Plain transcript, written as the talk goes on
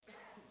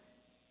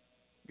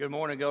Good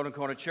morning, Golden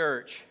Corner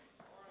Church.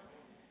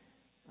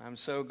 I'm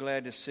so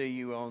glad to see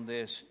you on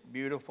this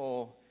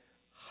beautiful,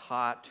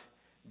 hot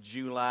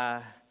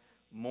July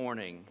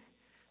morning.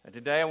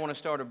 Today I want to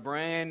start a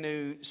brand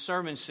new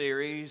sermon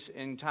series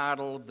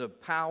entitled The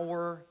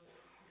Power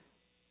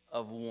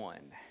of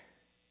One.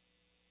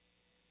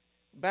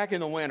 Back in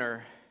the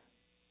winter,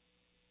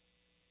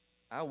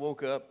 I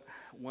woke up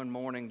one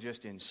morning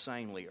just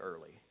insanely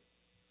early.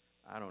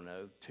 I don't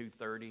know,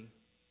 2:30,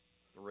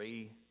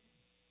 3.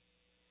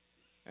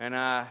 And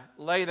I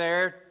lay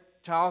there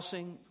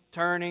tossing,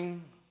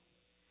 turning,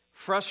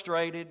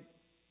 frustrated,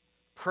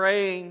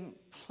 praying,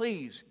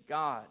 please,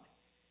 God,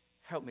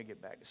 help me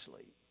get back to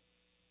sleep.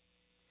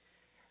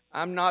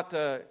 I'm not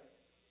the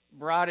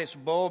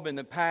brightest bulb in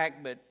the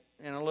pack, but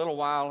in a little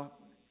while,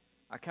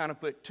 I kind of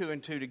put two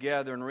and two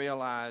together and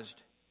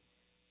realized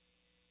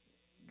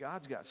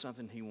God's got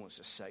something He wants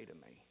to say to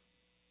me.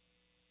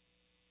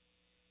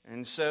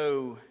 And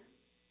so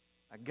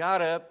I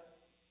got up,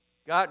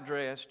 got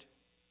dressed,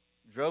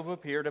 drove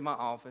up here to my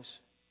office,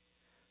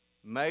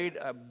 made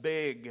a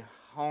big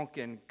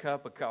honking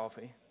cup of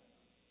coffee,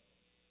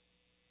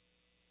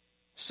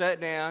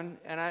 sat down,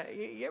 and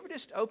you ever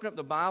just open up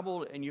the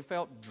Bible and you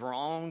felt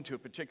drawn to a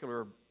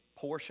particular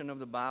portion of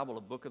the Bible,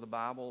 a book of the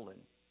Bible, and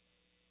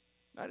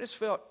I just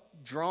felt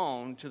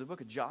drawn to the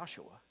book of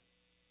Joshua,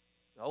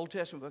 the Old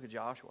Testament book of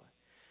Joshua.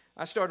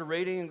 I started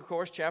reading, of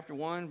course, chapter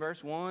 1,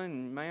 verse 1,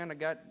 and man, I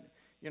got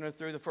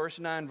through the first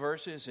 9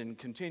 verses and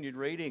continued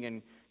reading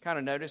and kind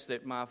of noticed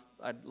that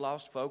I'd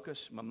lost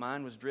focus. My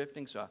mind was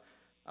drifting, so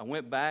I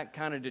went back,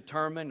 kind of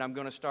determined I'm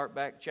going to start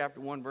back chapter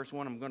 1, verse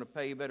 1. I'm going to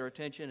pay better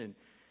attention, and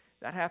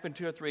that happened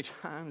 2 or 3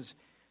 times.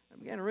 I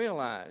began to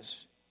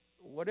realize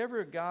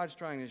whatever God's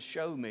trying to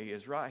show me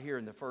is right here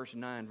in the first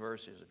 9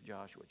 verses of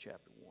Joshua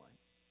chapter 1.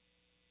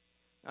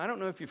 I don't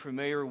know if you're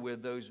familiar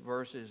with those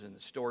verses and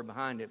the story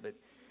behind it, but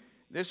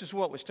this is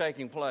what was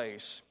taking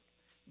place.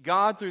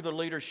 God, through the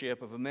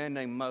leadership of a man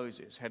named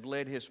Moses, had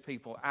led his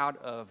people out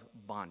of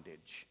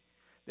bondage.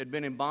 They'd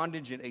been in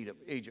bondage in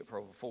Egypt for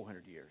over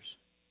 400 years.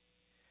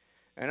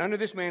 And under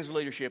this man's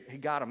leadership, he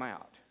got them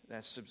out.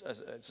 That's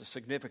a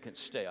significant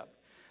step.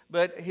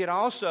 But he had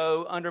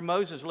also, under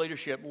Moses'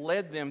 leadership,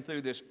 led them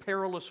through this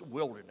perilous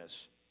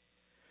wilderness.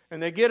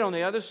 And they get on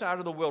the other side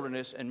of the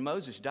wilderness, and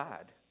Moses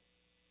died.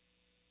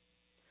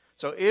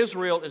 So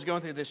Israel is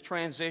going through this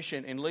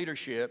transition in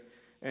leadership.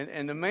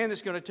 And the man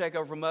that's going to take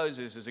over from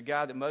Moses is a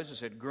guy that Moses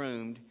had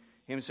groomed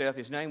himself.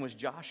 His name was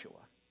Joshua.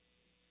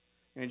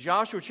 In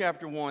Joshua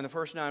chapter 1, the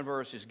first 9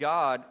 verses,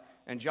 God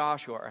and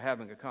Joshua are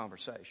having a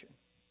conversation.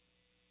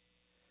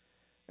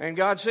 And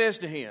God says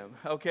to him,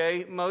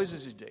 okay,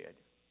 Moses is dead.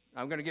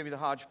 I'm going to give you the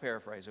Hodge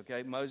paraphrase,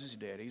 okay? Moses is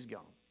dead. He's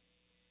gone.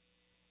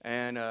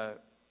 And kind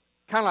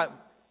of like,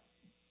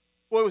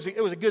 well,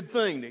 it was a good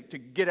thing to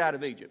get out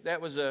of Egypt. That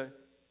was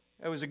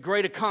a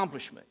great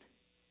accomplishment.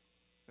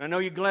 I know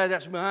you're glad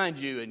that's behind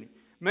you, and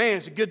man,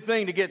 it's a good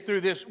thing to get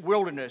through this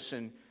wilderness,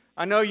 and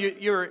I know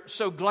you're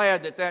so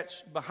glad that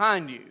that's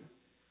behind you.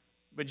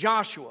 But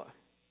Joshua,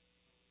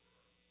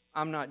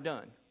 I'm not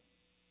done.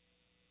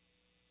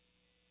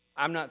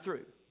 I'm not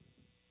through.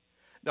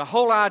 The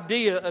whole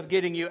idea of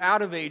getting you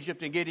out of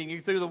Egypt and getting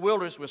you through the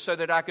wilderness was so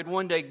that I could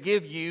one day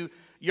give you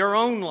your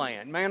own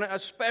land. Man, a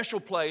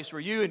special place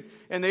where you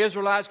and the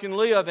Israelites can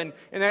live, and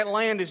that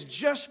land is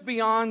just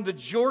beyond the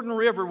Jordan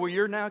River where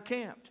you're now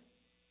camped.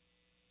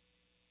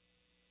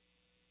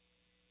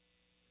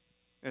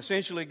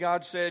 Essentially,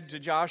 God said to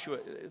Joshua,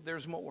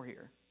 there's more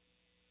here.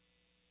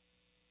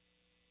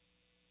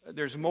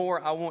 There's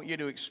more I want you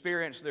to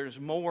experience. There's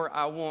more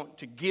I want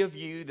to give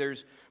you.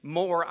 There's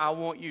more I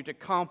want you to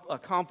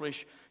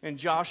accomplish. And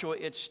Joshua,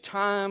 it's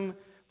time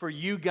for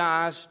you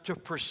guys to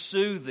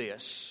pursue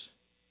this.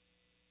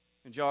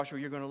 And Joshua,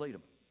 you're going to lead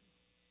them.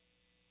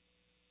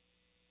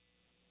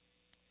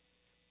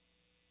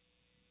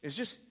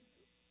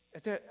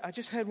 I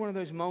just had one of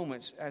those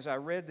moments as I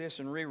read this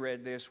and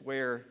reread this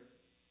where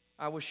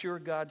I was sure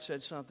God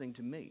said something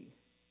to me.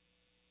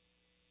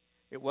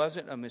 It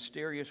wasn't a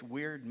mysterious,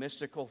 weird,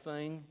 mystical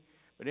thing,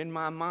 but in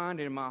my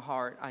mind and in my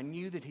heart, I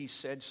knew that He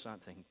said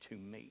something to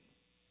me.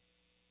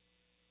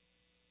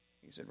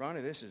 He said,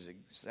 Ronnie, this is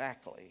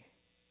exactly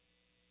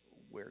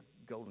where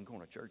Golden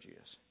Corner Church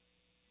is.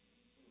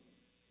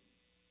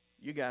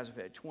 You guys have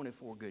had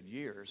 24 good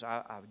years.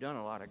 I've done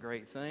a lot of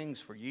great things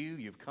for you.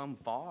 You've come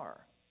far.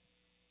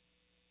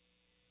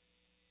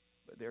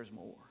 But there's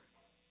more.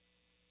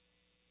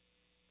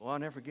 Well, I'll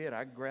never forget,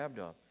 I grabbed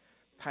a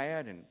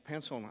pad and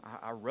pencil and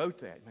I wrote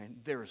that. Man,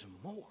 there's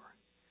more.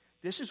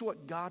 This is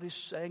what God is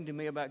saying to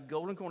me about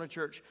Golden Corner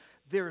Church.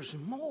 There's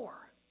more.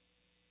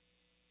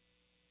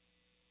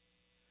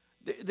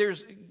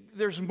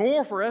 There's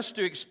more for us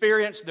to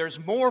experience. There's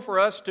more for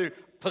us to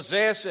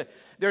possess.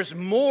 There's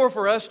more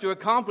for us to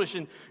accomplish.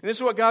 And this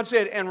is what God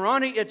said. And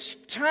Ronnie, it's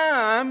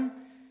time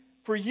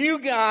for you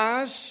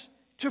guys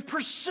to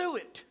pursue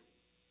it.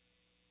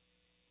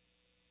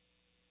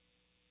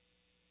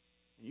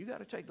 You got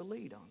to take the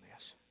lead on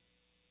this.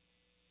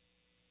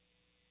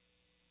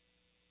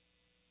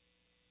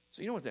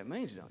 So you know what that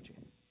means, don't you?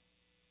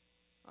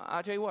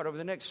 I'll tell you what, over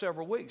the next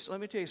several weeks, let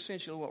me tell you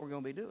essentially what we're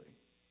going to be doing.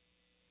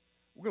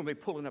 We're going to be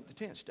pulling up the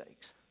tent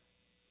stakes.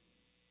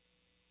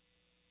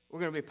 We're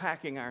going to be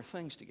packing our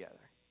things together.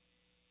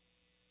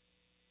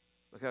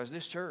 Because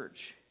this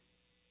church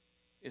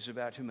is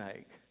about to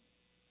make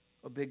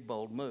a big,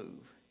 bold move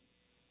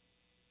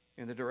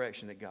in the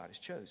direction that God has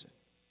chosen.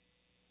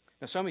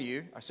 Now, some of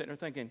you are sitting there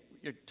thinking,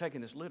 you're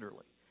taking this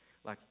literally.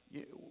 Like,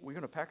 we're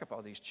going to pack up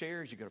all these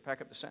chairs, you're going to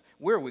pack up the sound.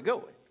 Where are we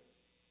going?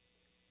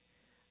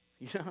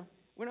 You know,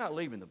 we're not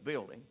leaving the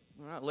building.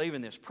 We're not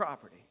leaving this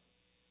property.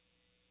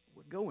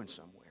 We're going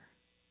somewhere.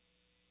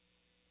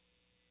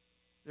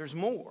 There's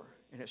more,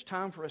 and it's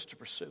time for us to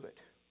pursue it.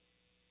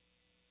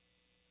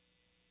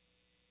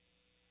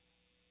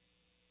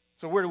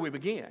 So where do we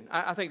begin?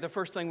 I think the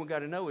first thing we've got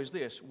to know is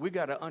this. We've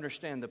got to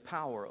understand the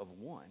power of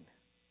one.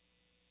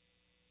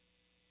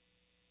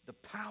 The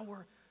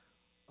power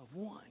of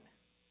one.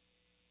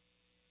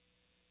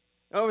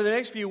 Over the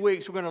next few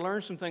weeks, we're going to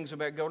learn some things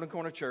about Golden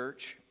Corner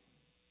Church.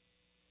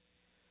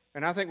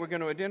 And I think we're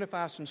going to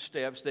identify some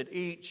steps that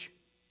each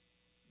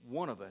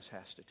one of us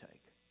has to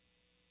take.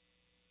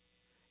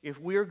 If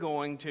we're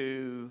going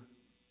to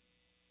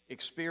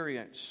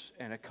experience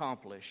and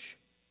accomplish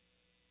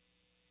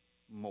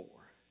more.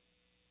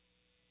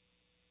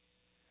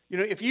 You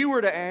know, if you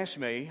were to ask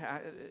me,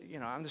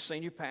 I'm the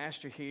senior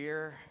pastor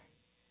here.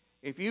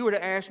 If you were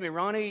to ask me,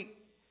 Ronnie,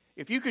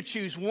 if you could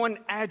choose one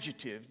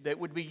adjective that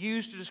would be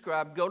used to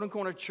describe Golden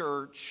Corner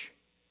Church,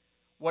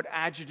 what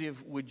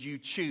adjective would you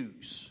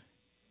choose?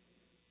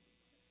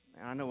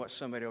 And I know what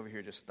somebody over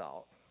here just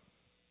thought.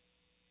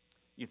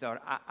 You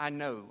thought, I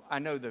know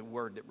the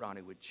word that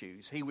Ronnie would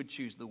choose. He would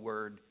choose the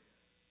word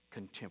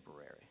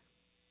contemporary.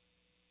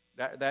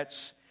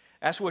 That's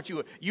what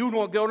you would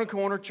want Golden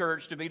Corner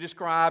Church to be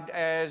described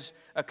as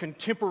a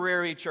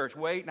contemporary church.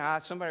 Wait, now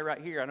somebody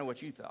right here, I know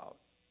what you thought.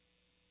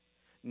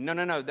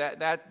 No,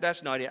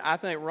 that's not it. I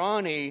think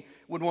Ronnie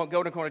would want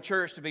Golden Corner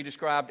Church to be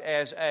described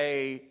as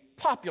a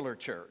popular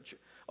church,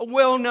 a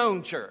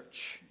well-known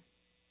church.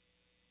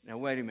 Now,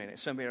 wait a minute.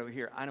 Somebody over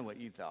here, I know what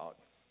you thought.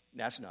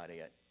 That's not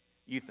it.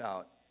 You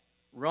thought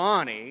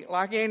Ronnie,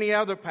 like any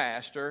other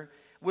pastor,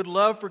 would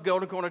love for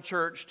Golden Corner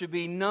Church to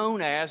be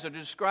known as or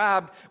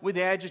described with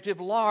the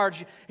adjective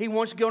large. He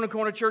wants Golden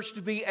Corner Church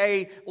to be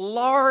a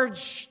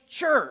large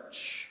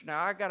church.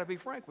 Now, I got to be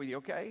frank with you,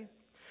 okay?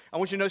 I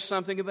want you to know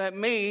something about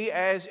me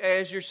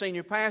as your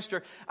senior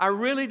pastor. I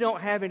really don't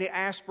have any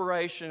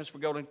aspirations for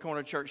Golden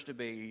Corner Church to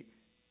be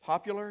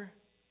popular,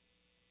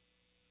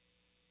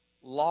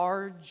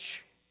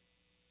 large,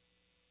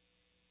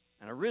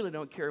 and I really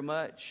don't care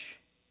much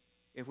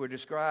if we're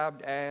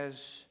described as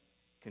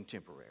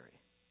contemporary.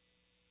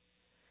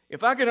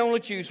 If I could only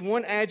choose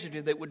one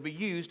adjective that would be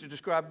used to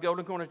describe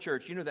Golden Corner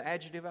Church, you know the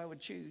adjective I would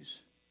choose?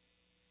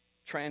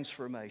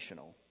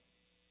 Transformational.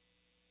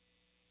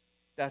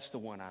 That's the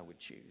one I would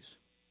choose.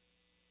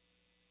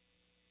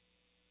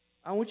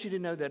 I want you to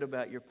know that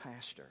about your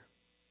pastor.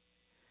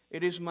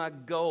 It is my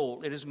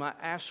goal. It is my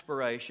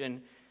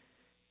aspiration.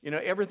 You know,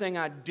 everything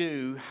I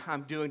do,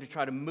 I'm doing to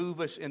try to move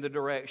us in the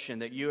direction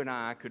that you and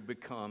I could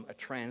become a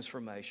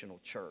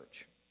transformational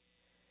church.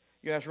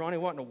 You ask, Ronnie,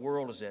 what in the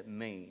world does that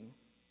mean?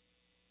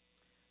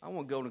 I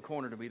want Golden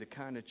Corner to be the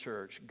kind of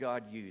church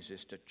God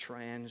uses to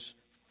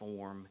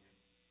transform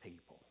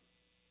people.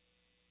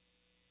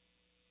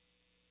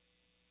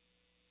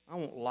 I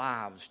want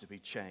lives to be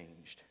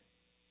changed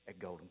at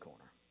Golden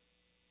Corner.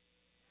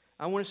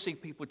 I want to see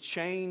people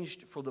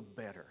changed for the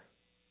better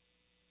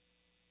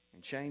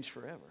and changed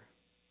forever.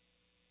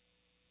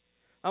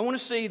 I want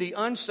to see the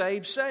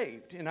unsaved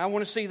saved, and I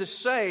want to see the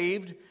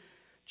saved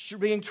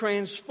being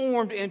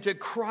transformed into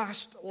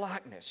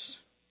Christ-likeness.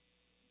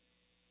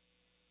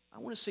 I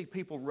want to see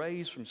people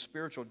raised from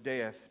spiritual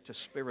death to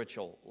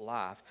spiritual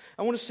life.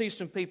 I want to see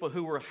some people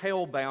who were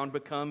hell-bound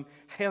become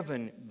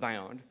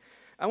heaven-bound.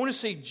 I want to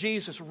see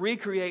Jesus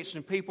recreate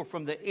some people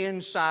from the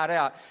inside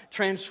out,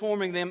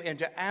 transforming them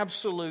into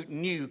absolute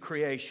new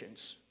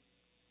creations.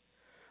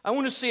 I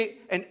want to see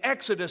an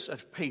exodus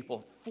of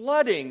people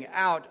flooding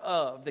out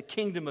of the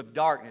kingdom of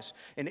darkness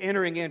and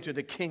entering into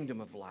the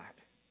kingdom of light.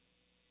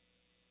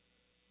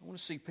 I want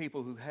to see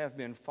people who have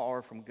been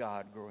far from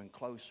God growing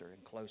closer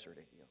and closer to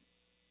Him.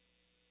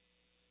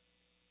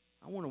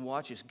 I want to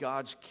watch as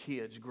God's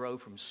kids grow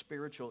from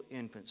spiritual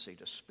infancy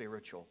to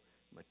spiritual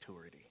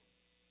maturity.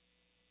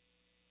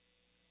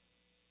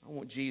 I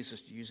want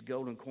Jesus to use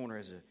Golden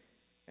Corner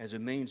as a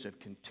means of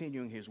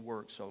continuing His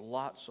work so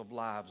lots of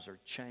lives are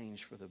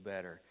changed for the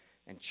better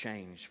and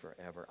changed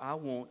forever. I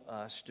want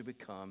us to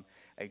become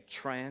a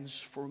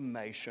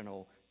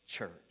transformational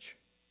church.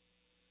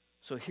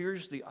 So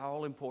here's the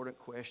all-important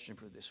question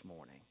for this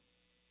morning.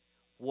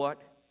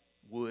 What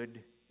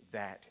would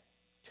that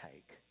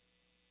take?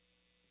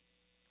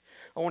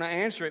 I want to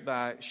answer it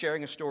by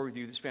sharing a story with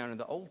you that's found in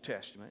the Old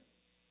Testament,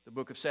 the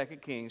book of 2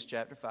 Kings,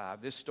 chapter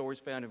 5. This story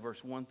is found in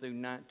verse 1 through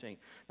 19.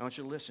 I want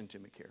you to listen to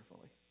me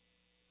carefully.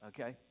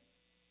 Okay?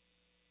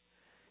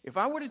 If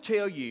I were to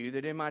tell you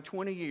that in my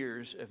 20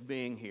 years of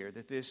being here,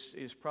 that this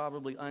is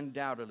probably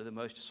undoubtedly the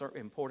most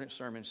important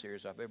sermon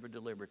series I've ever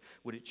delivered,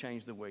 would it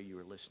change the way you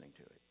are listening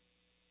to it?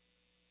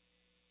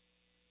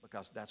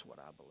 Because that's what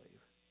I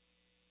believe.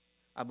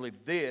 I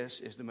believe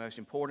this is the most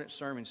important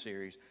sermon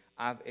series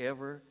I've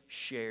ever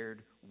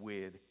shared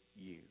with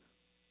you.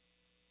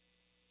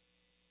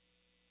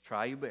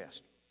 Try your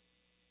best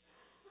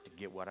to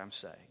get what I'm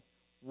saying.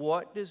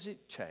 What does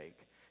it take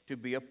to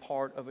be a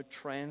part of a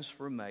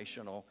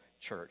transformational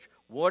church?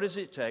 What does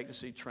it take to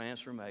see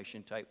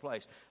transformation take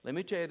place? Let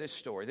me tell you this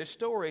story. This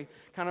story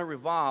kind of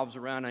revolves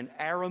around an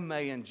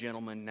Aramean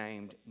gentleman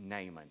named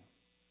Naaman.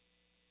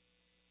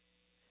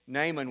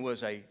 Naaman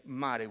was a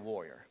mighty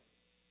warrior.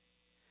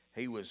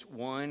 He was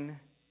one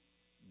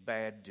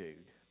bad dude.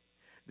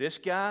 This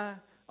guy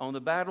on the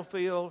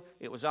battlefield,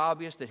 it was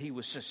obvious that he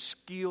was a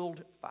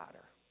skilled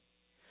fighter.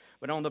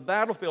 But on the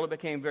battlefield, it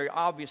became very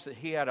obvious that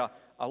he had a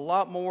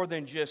lot more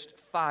than just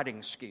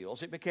fighting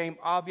skills. It became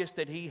obvious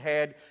that he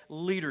had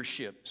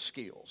leadership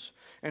skills.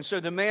 And so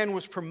the man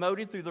was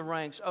promoted through the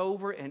ranks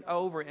over and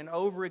over and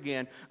over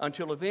again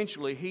until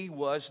eventually he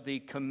was the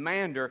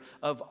commander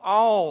of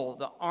all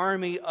the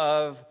army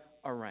of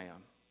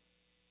Aram.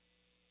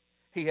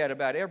 He had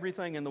about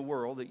everything in the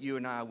world that you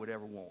and I would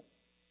ever want.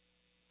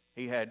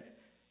 He had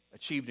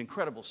achieved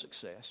incredible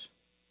success.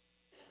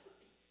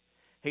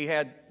 He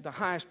had the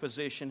highest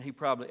position he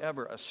probably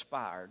ever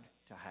aspired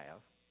to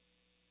have.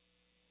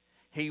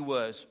 He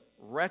was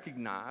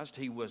recognized.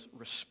 He was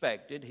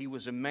respected. He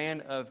was a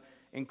man of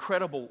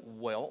incredible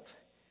wealth.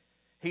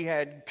 He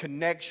had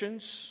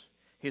connections.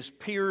 His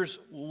peers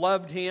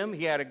loved him.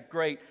 He had a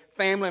great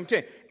family. I'm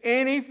telling you,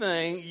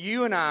 anything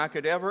you and I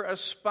could ever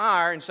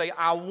aspire and say,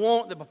 I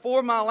want that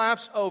before my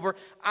life's over,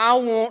 I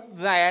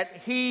want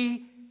that.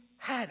 He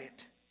had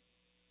it.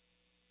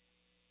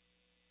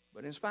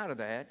 But in spite of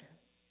that,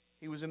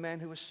 he was a man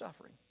who was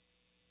suffering.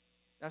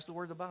 That's the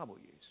word the Bible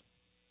uses.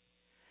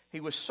 He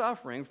was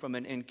suffering from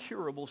an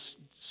incurable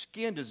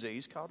skin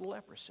disease called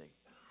leprosy.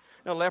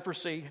 Now,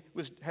 leprosy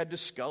had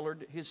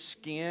discolored his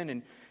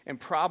skin and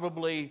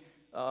probably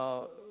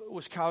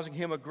was causing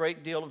him a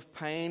great deal of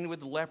pain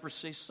with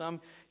leprosy. You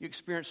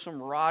experience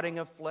some rotting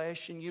of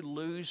flesh and you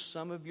lose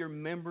some of your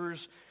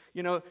members.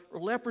 You know,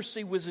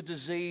 leprosy was a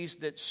disease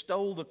that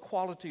stole the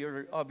quality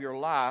of your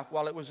life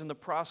while it was in the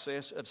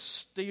process of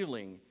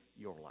stealing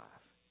your life.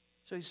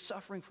 So he's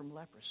suffering from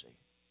leprosy.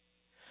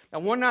 Now,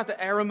 one night the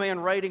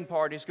Aramean raiding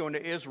party is going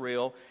to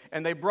Israel,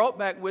 and they brought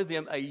back with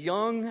them a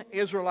young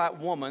Israelite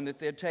woman that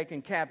they had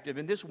taken captive.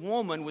 And this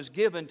woman was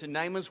given to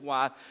Naaman's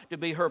wife to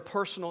be her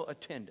personal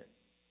attendant.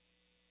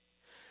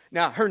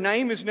 Now, her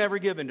name is never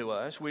given to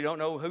us. We don't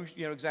know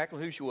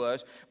exactly who she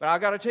was. But I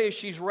got to tell you,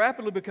 she's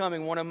rapidly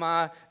becoming one of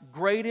my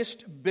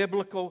greatest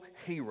biblical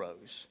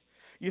heroes.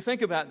 You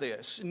think about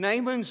this.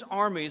 Naaman's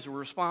armies were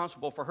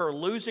responsible for her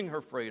losing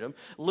her freedom,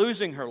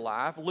 losing her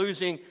life,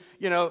 losing,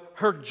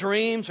 her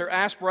dreams, her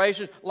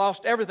aspirations,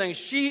 lost everything.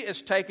 She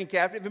is taken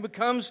captive and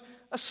becomes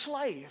a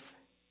slave.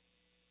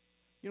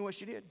 You know what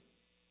she did?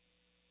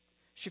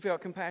 She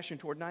felt compassion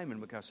toward Naaman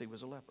because he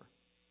was a leper.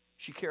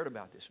 She cared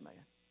about this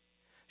man.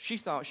 She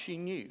thought she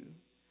knew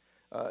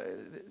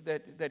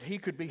that he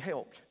could be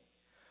helped.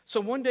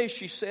 So one day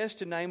she says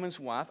to Naaman's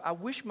wife, I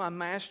wish my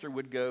master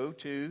would go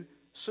to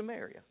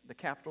Samaria, the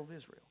capital of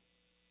Israel,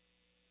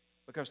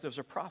 because there's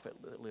a prophet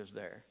that lives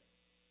there.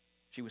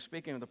 She was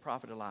speaking of the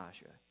prophet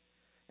Elisha,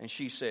 and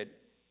she said,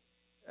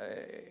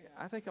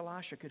 I think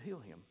Elisha could heal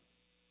him.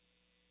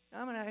 Now,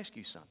 I'm going to ask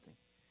you something.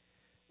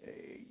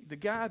 The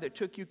guy that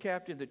took you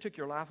captive, that took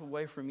your life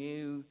away from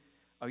you,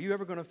 are you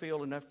ever going to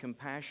feel enough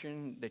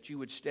compassion that you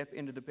would step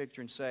into the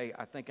picture and say,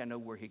 I think I know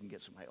where he can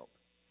get some help?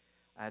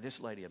 This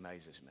lady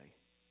amazes me.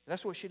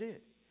 That's what she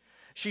did.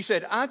 She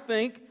said, I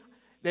think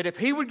that if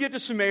he would get to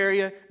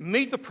Samaria,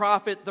 meet the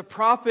prophet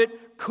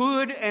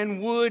could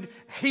and would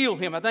heal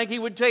him. I think he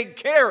would take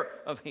care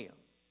of him.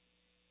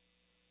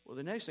 Well,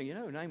 the next thing you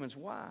know, Naaman's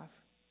wife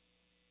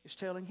is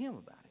telling him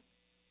about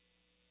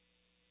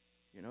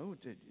it.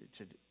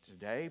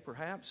 Today,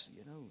 perhaps,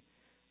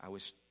 I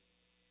was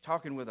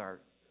talking with our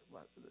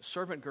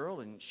servant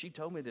girl, and she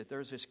told me that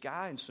there's this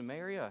guy in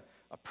Samaria,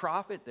 a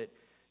prophet that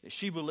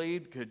she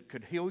believed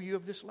could heal you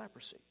of this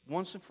leprosy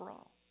once and for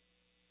all.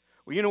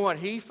 Well, you know what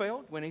he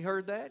felt when he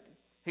heard that?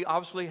 He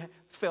obviously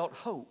felt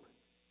hope.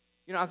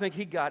 I think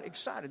he got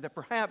excited that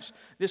perhaps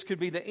this could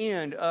be the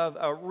end of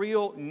a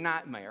real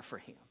nightmare for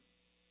him.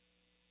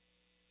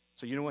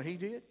 So you know what he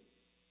did?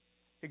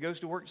 He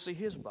goes to work to see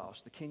his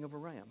boss, the king of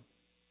Aram.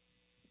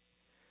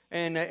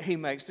 And he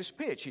makes this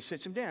pitch. He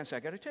sits him down and says, I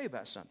got to tell you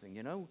about something.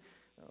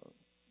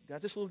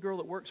 Got this little girl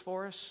that works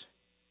for us.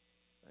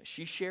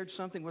 She shared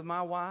something with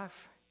my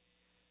wife.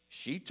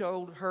 She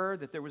told her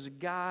that there was a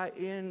guy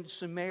in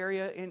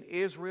Samaria, in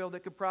Israel,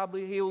 that could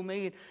probably heal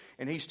me.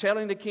 And he's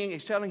telling the king,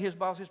 he's telling his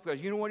bosses,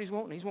 because you know what he's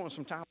wanting? He's wanting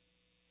some time.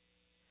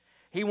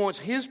 He wants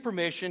his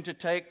permission to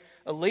take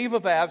a leave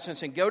of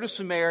absence and go to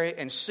Samaria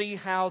and see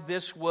how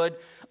this would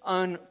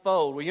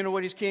unfold. Well, you know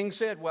what his king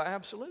said? Well,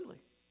 absolutely.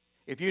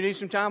 If you need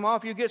some time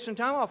off, you get some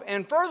time off.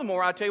 And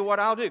furthermore, I'll tell you what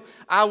I'll do.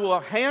 I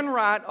will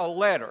handwrite a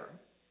letter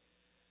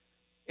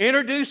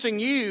introducing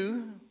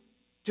you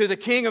to the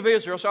king of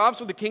Israel. So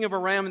obviously the king of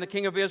Aram and the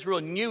king of Israel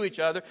knew each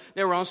other.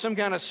 They were on some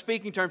kind of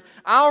speaking terms.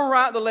 I'll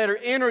write the letter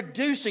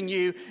introducing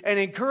you and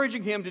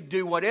encouraging him to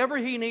do whatever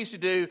he needs to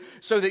do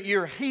so that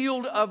you're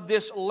healed of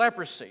this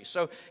leprosy.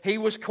 So he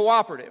was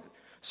cooperative.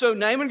 So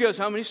Naaman goes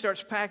home and he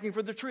starts packing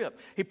for the trip.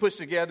 He puts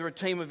together a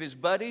team of his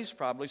buddies,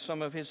 probably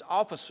some of his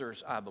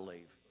officers, I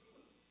believe.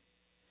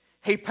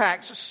 He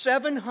packs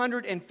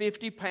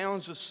 750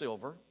 pounds of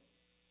silver,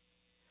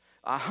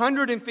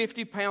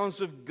 150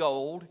 pounds of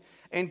gold,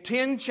 and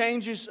 10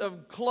 changes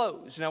of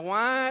clothes. Now,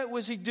 why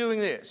was he doing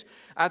this?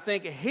 I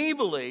think he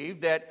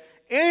believed that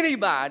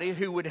anybody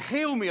who would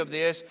heal me of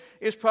this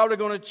is probably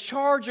going to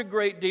charge a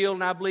great deal,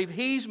 and I believe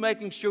he's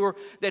making sure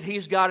that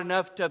he's got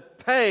enough to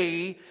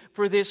pay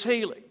for this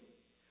healing.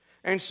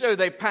 And so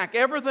they pack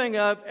everything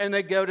up and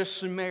they go to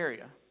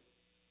Samaria.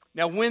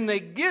 Now, when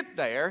they get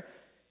there,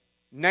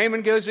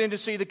 Naaman goes in to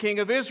see the king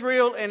of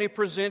Israel, and he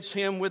presents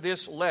him with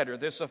this letter,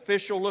 this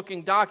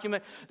official-looking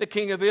document. The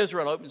king of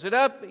Israel opens it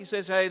up. He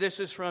says, hey, this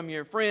is from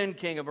your friend,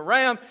 king of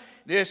Aram.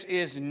 This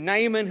is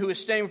Naaman, who is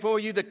standing before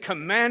you, the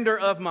commander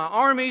of my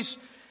armies.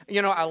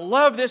 You know, I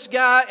love this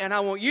guy, and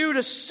I want you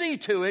to see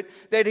to it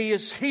that he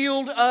is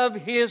healed of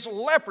his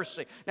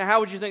leprosy. Now, how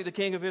would you think the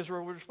king of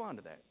Israel would respond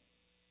to that?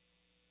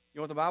 You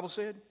know what the Bible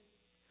said?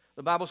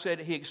 The Bible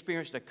said he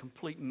experienced a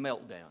complete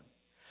meltdown.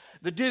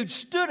 The dude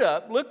stood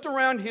up, looked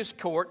around his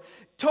court,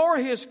 tore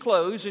his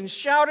clothes, and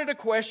shouted a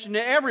question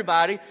to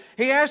everybody.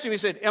 He asked him, he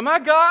said, am I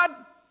God?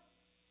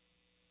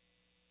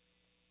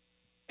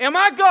 Am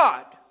I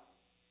God?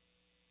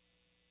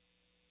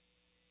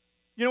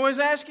 You know what he's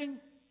asking?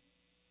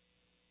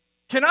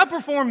 Can I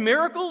perform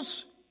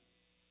miracles?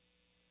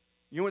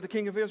 You know what the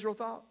king of Israel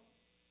thought?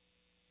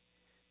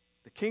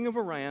 The king of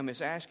Aram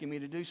is asking me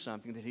to do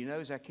something that he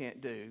knows I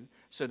can't do,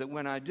 so that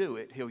when I do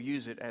it, he'll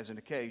use it as an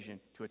occasion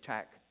to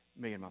attack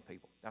me and my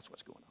people. That's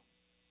what's going on.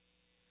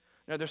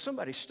 Now, there's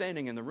somebody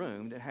standing in the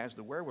room that has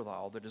the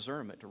wherewithal, the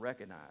discernment to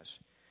recognize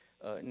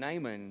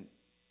Naaman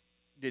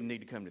didn't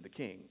need to come to the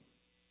king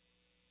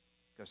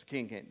because the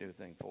king can't do a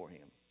thing for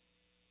him.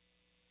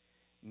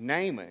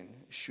 Naaman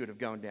should have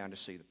gone down to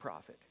see the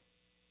prophet.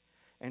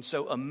 And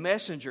so a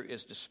messenger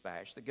is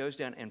dispatched that goes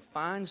down and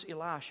finds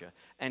Elisha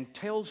and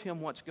tells him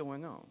what's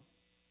going on.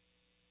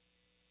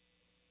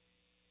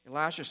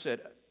 Elisha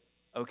said,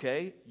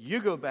 okay, you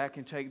go back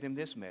and take them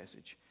this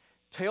message.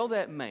 Tell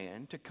that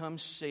man to come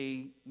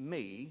see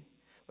me,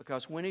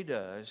 because when he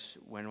does,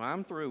 when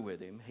I'm through with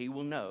him, he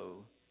will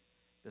know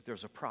that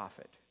there's a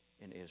prophet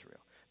in Israel,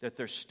 that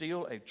there's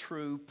still a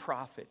true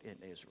prophet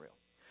in Israel.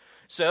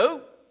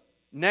 So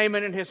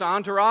Naaman and his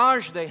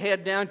entourage, they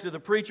head down to the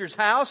preacher's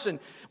house, and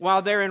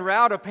while they're en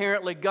route,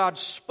 apparently God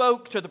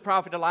spoke to the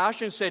prophet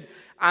Elisha and said,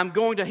 I'm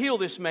going to heal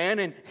this man,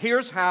 and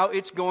here's how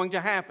it's going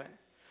to happen.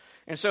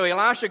 And so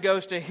Elisha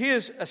goes to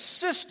his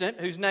assistant,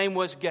 whose name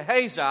was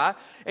Gehazi,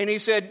 and he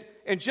said,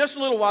 in just a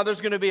little while, there's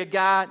going to be a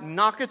guy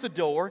knock at the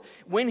door.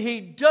 When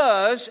he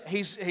does,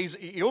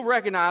 you'll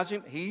recognize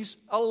him. He's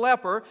a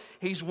leper.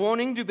 He's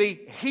wanting to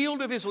be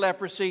healed of his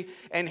leprosy.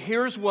 And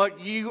here's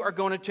what you are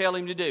going to tell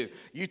him to do.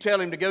 You tell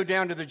him to go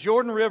down to the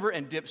Jordan River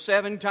and dip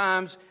 7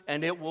 times,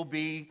 and it will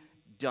be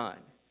done.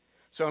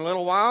 So in a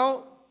little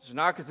while, there's a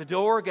knock at the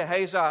door.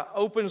 Gehazi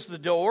opens the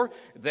door.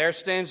 There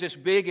stands this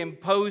big,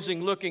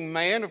 imposing-looking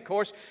man. Of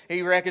course,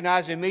 he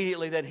recognized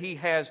immediately that he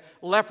has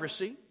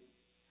leprosy.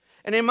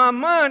 And in my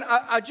mind,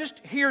 I just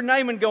hear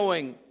Naaman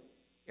going,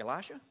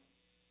 Elisha?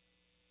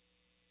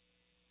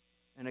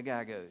 And the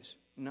guy goes,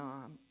 no,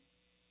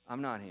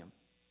 I'm not him.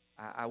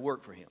 I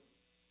work for him.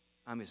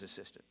 I'm his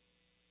assistant.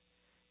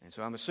 And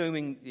so I'm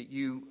assuming that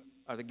you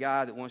are the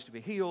guy that wants to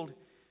be healed.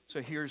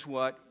 So here's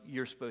what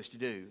you're supposed to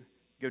do.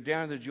 Go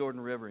down to the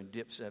Jordan River and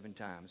dip 7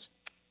 times,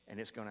 and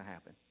it's going to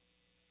happen.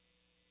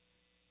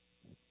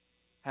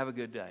 Have a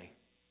good day.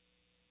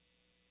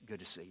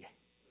 Good to see you.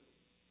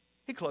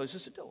 He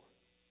closes the door.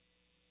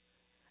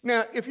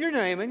 Now, if you're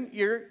Naaman,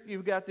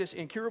 you've got this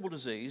incurable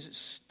disease. It's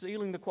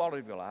stealing the quality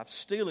of your life,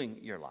 stealing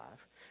your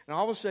life. And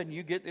all of a sudden,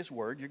 you get this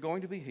word, you're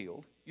going to be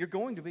healed. You're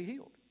going to be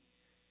healed.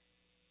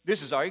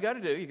 This is all you got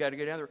to do. You got to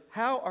go down there.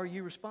 How are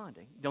you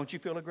responding? Don't you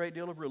feel a great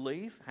deal of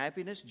relief,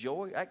 happiness,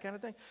 joy, that kind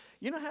of thing?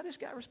 You know how this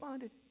guy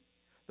responded?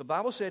 The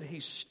Bible said he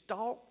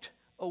stalked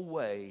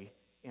away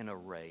in a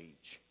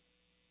rage.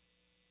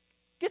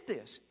 Get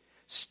this.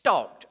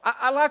 Stalked.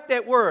 I like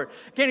that word.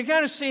 Can you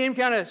kind of see him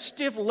kind of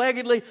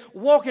stiff-leggedly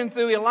walking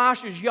through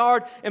Elisha's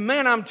yard? And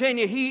man, I'm telling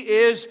you, he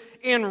is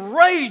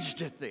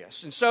enraged at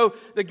this. And so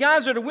the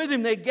guys that are with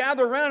him, they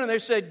gather around and they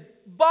said,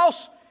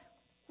 boss,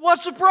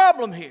 what's the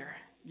problem here?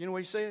 You know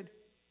what he said?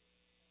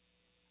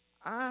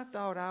 I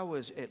thought I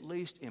was at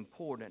least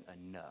important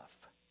enough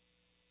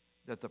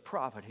that the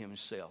prophet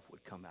himself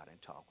would come out and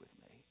talk with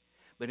me.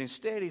 But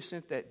instead, he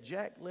sent that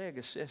jackleg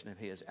assistant of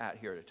his out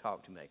here to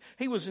talk to me.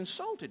 He was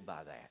insulted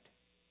by that.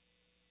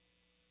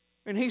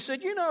 And he said,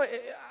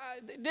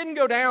 it didn't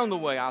go down the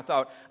way I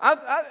thought.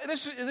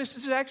 This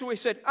is actually what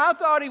he said. I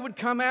thought he would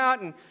come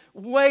out and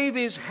wave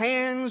his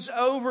hands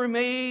over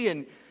me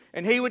and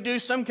he would do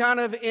some kind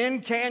of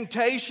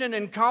incantation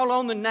and call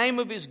on the name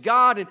of his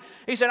God. And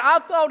he said, I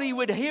thought he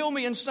would heal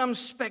me in some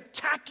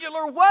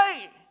spectacular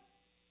way.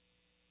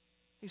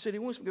 He said he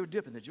wants me to go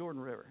dip in the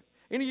Jordan River.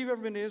 Any of you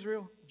ever been to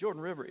Israel?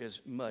 Jordan River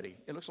is muddy.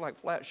 It looks like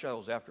flat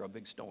shoals after a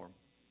big storm.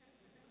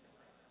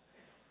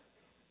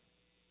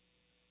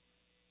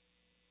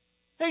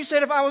 He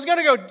said, if I was going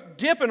to go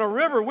dip in a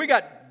river, we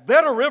got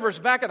better rivers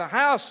back at the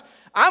house.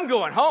 I'm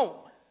going home.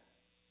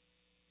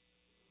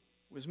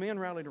 His men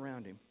rallied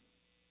around him.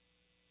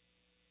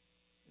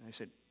 And they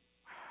said,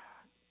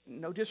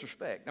 no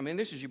disrespect. I mean,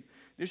 this is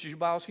your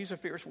boss. He's a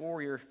fierce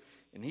warrior,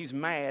 and he's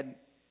mad.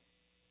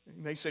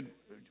 And they said,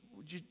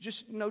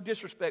 just no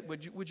disrespect,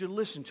 would you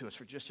listen to us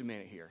for just a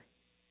minute here?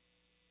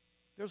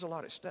 There's a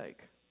lot at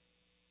stake.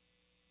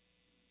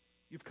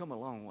 You've come a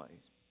long way.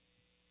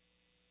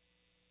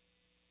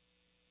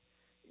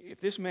 If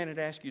this man had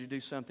asked you to do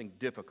something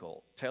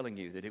difficult, telling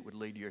you that it would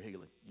lead to your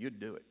healing, you'd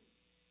do it.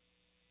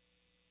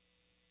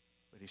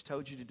 But he's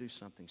told you to do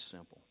something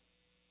simple.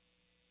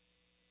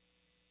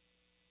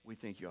 We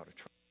think you ought to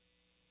try.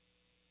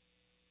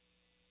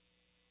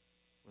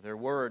 Well, their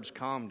words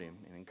calmed him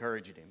and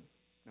encouraged him.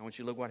 I want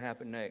you to look what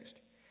happened next.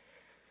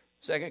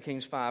 2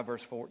 Kings 5,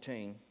 verse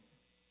 14.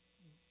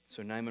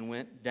 So Naaman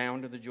went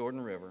down to the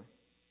Jordan River,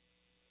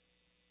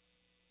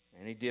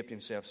 and he dipped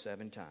himself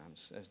 7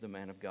 times, as the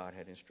man of God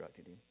had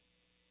instructed him.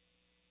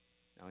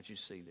 Now I want you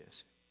to see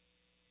this.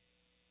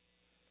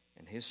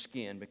 And his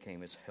skin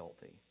became as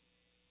healthy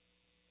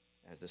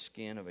as the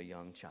skin of a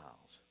young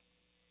child's.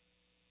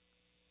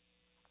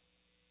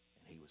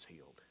 And he was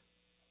healed.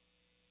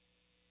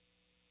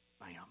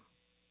 Bam.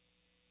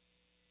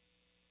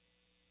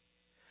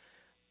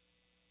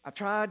 I've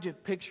tried to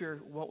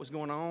picture what was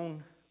going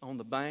on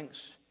the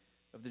banks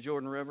of the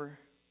Jordan River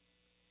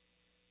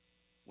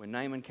when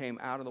Naaman came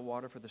out of the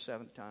water for the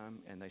 7th time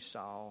and they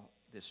saw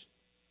this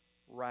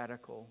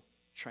radical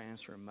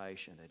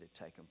transformation that had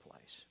taken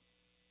place.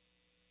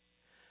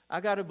 I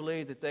got to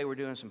believe that they were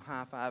doing some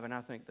high-fiving. I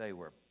think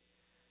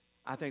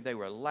they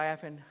were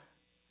laughing.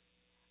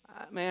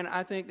 Man,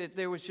 I think that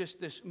there was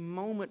just this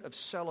moment of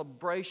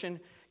celebration.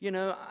 You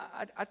know,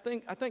 I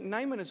think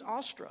Naaman is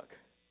awestruck.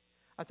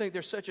 I think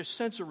there's such a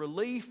sense of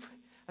relief.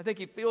 I think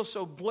he feels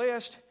so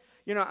blessed.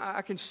 You know,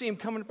 I can see him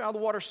coming up out of the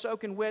water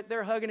soaking wet.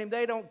 They're hugging him.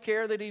 They don't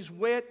care that he's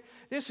wet.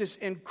 This is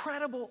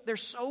incredible. They're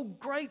so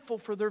grateful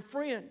for their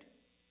friend.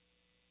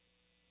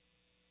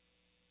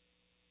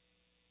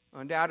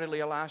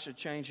 Undoubtedly, Elisha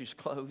changed his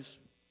clothes.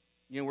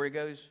 You know where he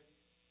goes?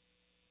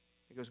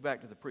 He goes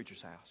back to the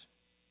preacher's house.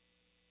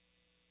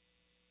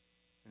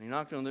 And he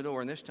knocked on the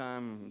door, and this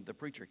time the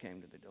preacher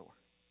came to the door.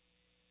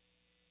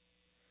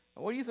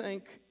 Now, what do you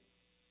think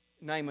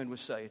Naaman would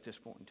say at this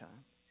point in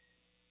time?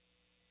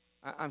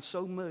 I'm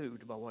so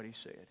moved by what he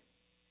said.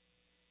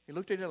 He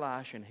looked at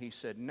Elisha and he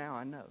said, now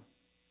I know.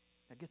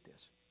 Now get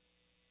this.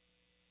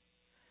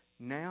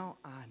 Now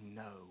I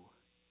know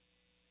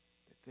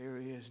that there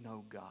is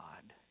no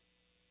God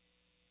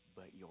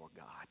but your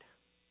God.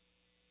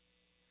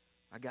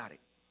 I got it.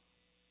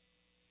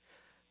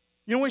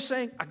 You know what he's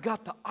saying? I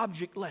got the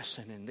object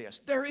lesson in this.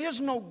 There is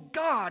no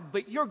God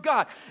but your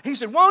God. He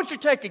said, why don't you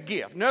take a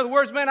gift? In other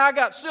words, man, I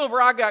got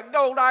silver, I got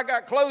gold, I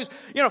got clothes.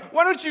 You know,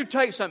 why don't you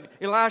take something?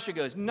 Elisha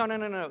goes, no.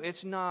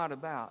 It's not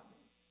about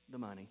the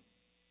money.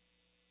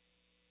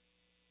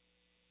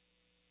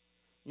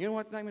 You know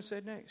what Naaman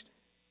said next?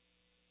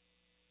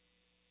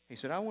 He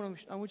said, I want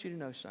you to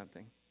know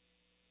something.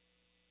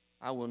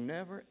 I will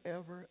never,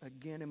 ever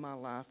again in my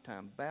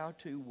lifetime bow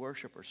to,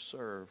 worship, or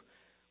serve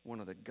one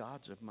of the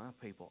gods of my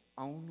people,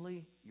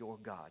 only your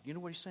God. You know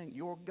what he's saying?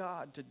 Your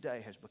God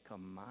today has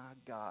become my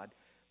God,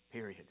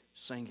 period,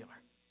 singular.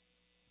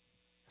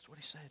 That's what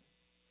he said.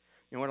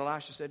 You know what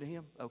Elisha said to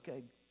him?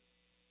 Okay,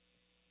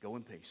 go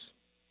in peace.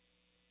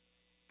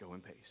 Go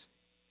in peace.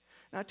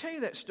 Now, I tell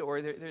you that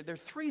story, there are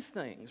 3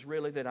 things,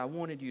 really, that I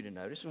wanted you to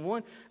notice. And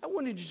one, I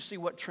wanted you to see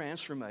what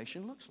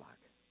transformation looks like.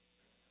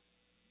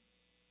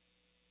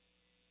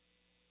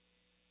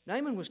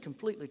 Naaman was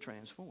completely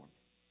transformed.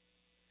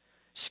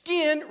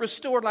 Skin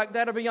restored like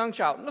that of a young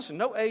child. Listen,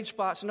 no age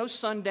spots, no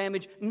sun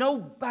damage, no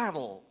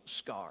battle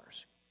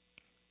scars.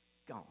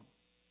 Gone.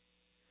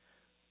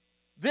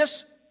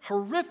 This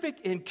horrific,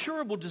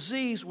 incurable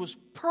disease was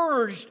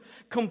purged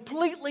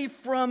completely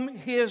from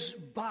his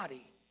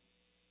body.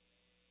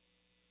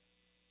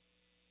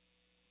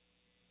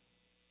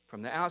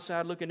 From the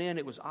outside looking in,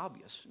 it was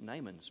obvious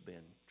Naaman's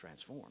been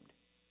transformed.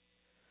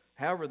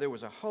 However, there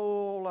was a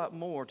whole lot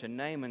more to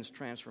Naaman's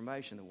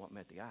transformation than what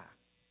met the eye.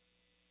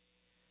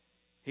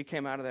 He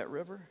came out of that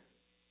river,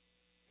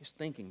 his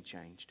thinking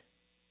changed.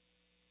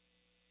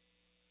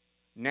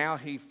 Now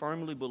he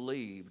firmly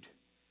believed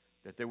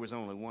that there was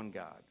only one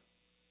God,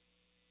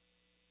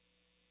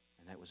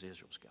 and that was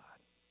Israel's God.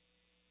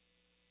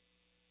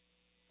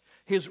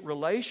 His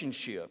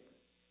relationship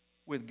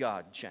with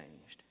God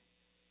changed.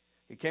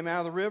 He came out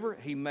of the river.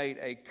 He made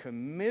a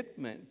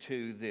commitment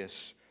to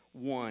this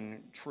one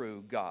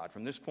true God.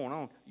 From this point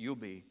on, you'll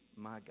be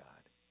my God.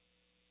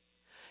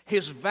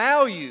 His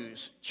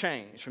values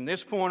changed. From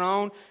this point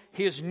on,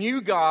 his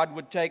new God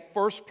would take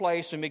first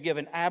place and be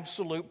given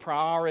absolute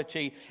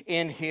priority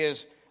in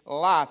his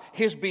life.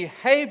 His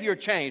behavior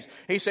changed.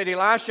 He said,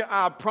 Elisha,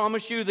 I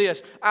promise you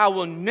this. I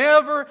will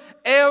never,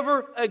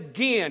 ever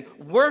again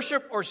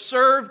worship or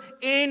serve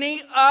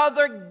any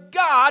other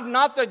God,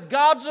 not the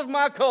gods of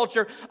my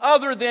culture,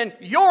 other than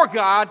your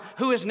God,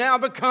 who has now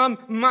become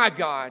my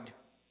God.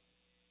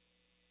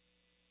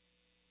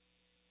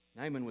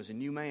 Naaman was a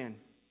new man.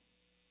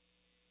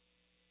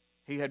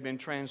 He had been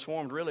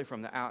transformed really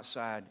from the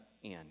outside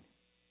in.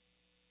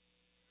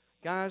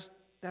 Guys,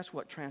 that's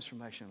what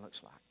transformation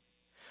looks like.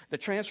 The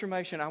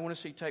transformation I want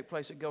to see take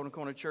place at Golden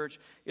Corner Church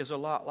is a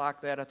lot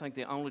like that. I think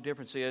the only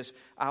difference is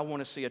I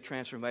want to see a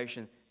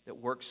transformation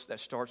that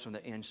starts on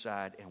the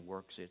inside and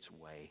works its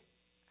way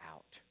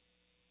out.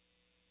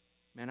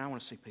 Man, I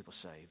want to see people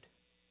saved.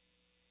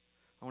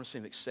 I want to see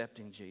them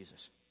accepting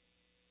Jesus.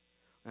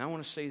 And I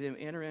want to see them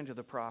enter into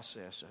the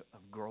process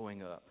of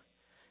growing up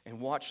and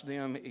watch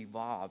them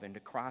evolve into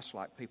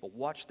Christ-like people.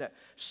 Watch that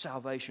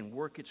salvation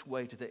work its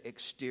way to the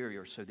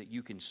exterior so that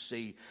you can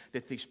see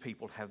that these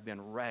people have been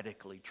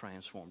radically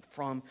transformed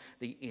from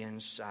the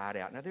inside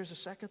out. Now, there's a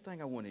second thing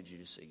I wanted you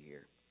to see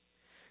here,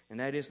 and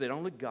that is that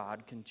only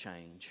God can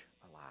change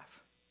a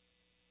life.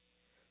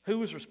 Who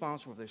was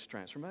responsible for this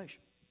transformation?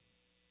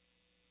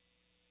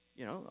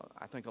 You know,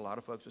 I think a lot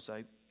of folks would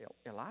say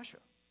Elisha.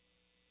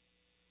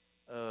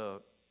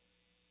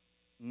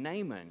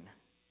 Naaman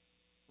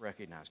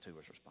recognized who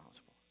was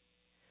responsible.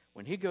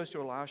 When he goes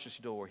to Elisha's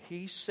door,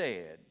 he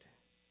said,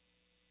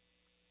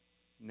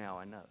 now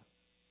I know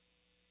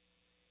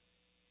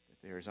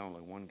that there is only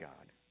one God,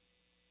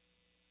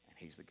 and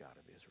he's the God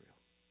of Israel.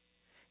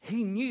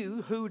 He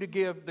knew who to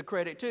give the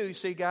credit to.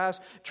 See, guys,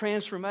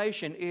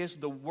 transformation is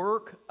the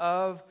work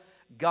of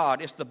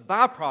God. It's the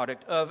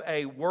byproduct of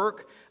a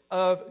work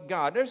of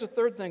God. There's a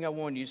third thing I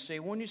want you to see. I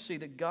want you to see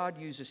that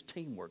God uses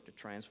teamwork to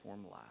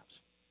transform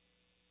lives.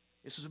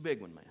 This is a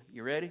big one, man.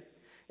 You ready?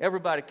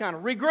 Everybody kind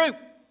of regroup.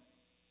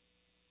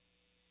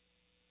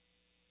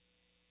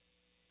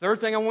 Third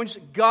thing I want you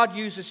to see, God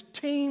uses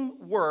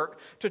teamwork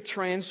to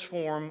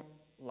transform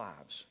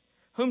lives.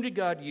 Whom did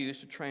God use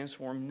to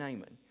transform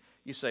Naaman?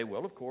 You say,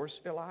 well, of course,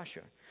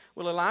 Elisha.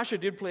 Well, Elisha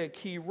did play a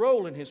key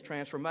role in his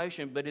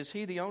transformation, but is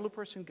he the only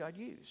person God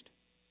used?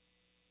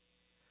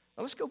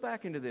 Now, let's go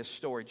back into this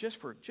story just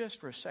for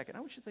a second. I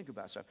want you to think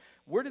about something.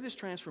 Where did this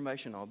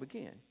transformation all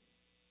begin?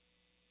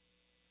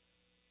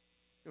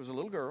 There was a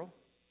little girl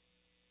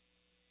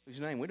whose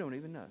name we don't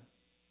even know,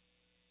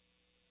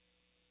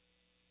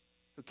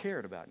 who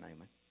cared about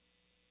Naaman.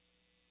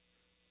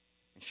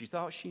 And she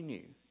thought she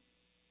knew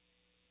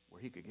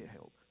where he could get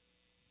help.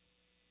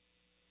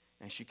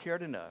 And she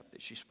cared enough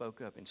that she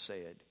spoke up and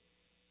said,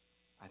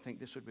 I think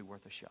this would be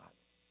worth a shot.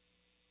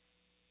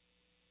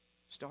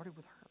 Started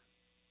with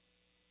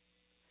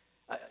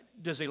her.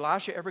 Does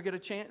Elisha ever get a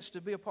chance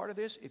to be a part of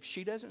this if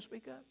she doesn't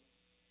speak up?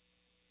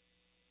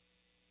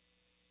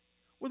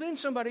 Well, then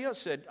somebody else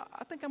said,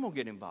 I think I'm going to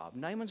get involved.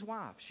 Naaman's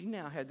wife, she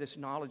now had this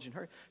knowledge in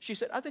her. She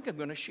said, I think I'm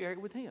going to share it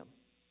with him.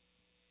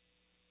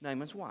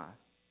 Naaman's wife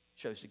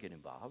chose to get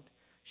involved.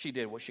 She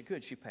did what she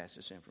could. She passed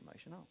this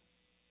information on.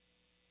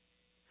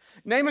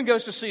 Naaman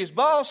goes to see his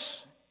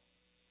boss,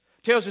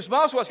 tells his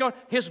boss what's going on.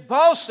 His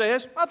boss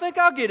says, I think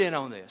I'll get in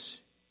on this.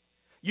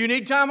 You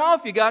need time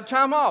off? You got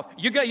time off.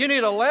 You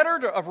need a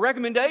letter of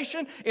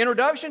recommendation,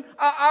 introduction?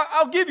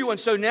 I'll give you one.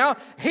 So now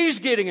he's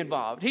getting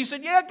involved. He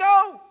said, yeah,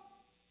 go.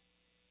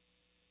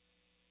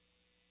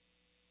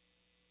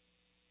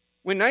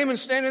 When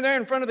Naaman's standing there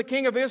in front of the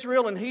king of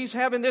Israel and he's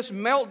having this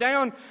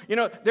meltdown,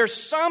 there's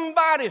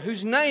somebody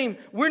whose name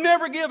we're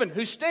never given,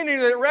 who's standing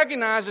there that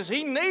recognizes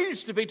he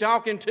needs to be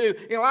talking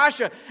to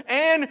Elisha,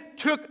 and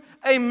took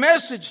a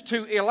message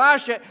to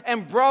Elisha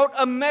and brought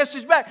a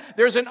message back.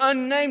 There's an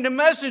unnamed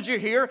messenger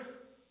here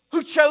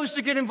who chose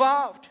to get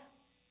involved.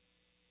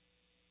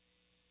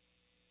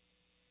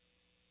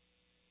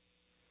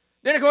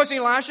 Then, of course,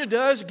 Elisha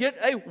does get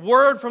a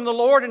word from the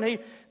Lord, and he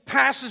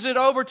passes it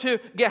over to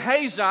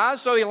Gehazi.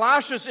 So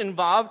Elisha's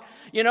involved.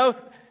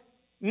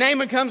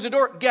 Naaman comes to the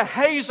door.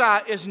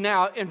 Gehazi is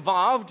now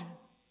involved.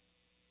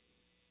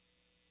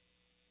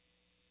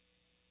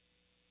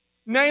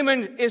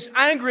 Naaman is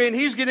angry and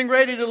he's getting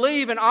ready to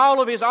leave, and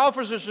all of his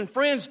officers and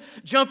friends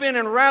jump in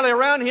and rally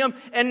around him,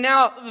 and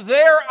now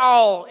they're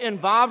all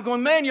involved,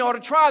 going, man, you ought to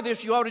try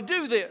this, you ought to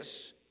do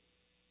this.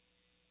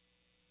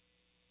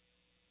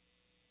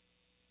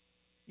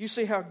 You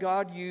see how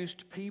God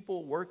used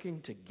people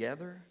working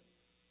together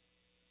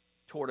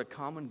toward a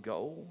common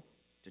goal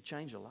to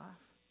change a life?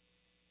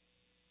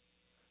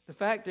 The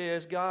fact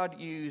is, God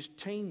used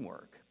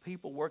teamwork,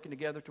 people working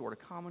together toward a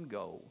common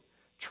goal,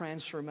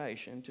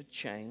 transformation, to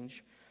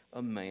change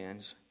a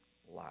man's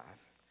life.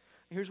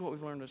 Here's what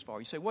we've learned thus far.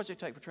 You say, what does it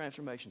take for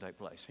transformation to take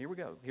place? Here we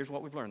go. Here's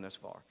what we've learned thus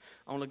far.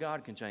 Only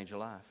God can change a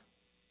life.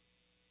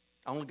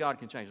 Only God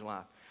can change a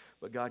life.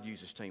 But God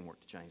uses teamwork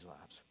to change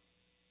lives.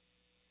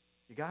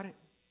 You got it?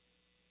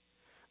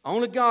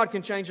 Only God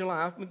can change a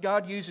life, but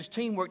God uses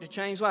teamwork to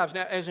change lives.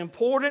 Now, as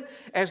important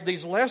as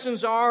these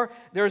lessons are,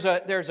 there's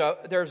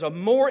a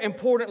more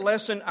important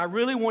lesson I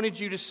really wanted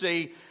you to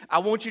see. I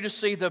want you to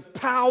see the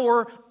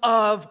power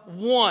of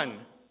one.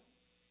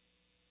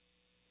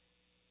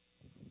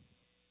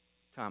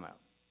 Time out.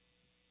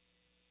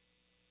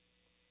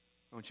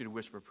 I want you to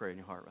whisper a prayer in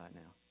your heart right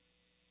now.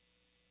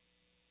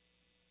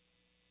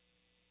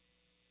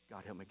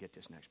 God, help me get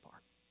this next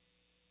part.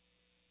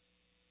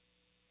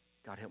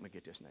 God, help me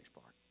get this next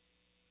part.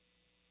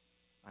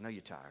 I know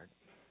you're tired.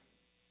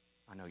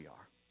 I know you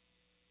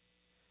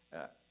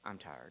are. I'm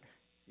tired.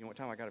 You know what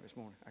time I got up this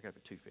morning? I got up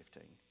at 2:15.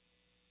 And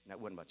that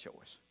wasn't by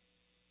choice.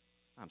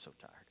 I'm so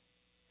tired.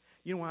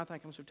 You know why I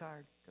think I'm so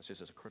tired? Because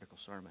this is a critical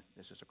sermon.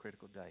 This is a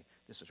critical day.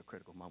 This is a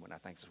critical moment. I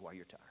think this is why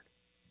you're tired.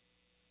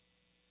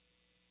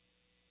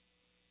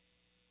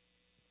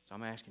 So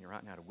I'm asking you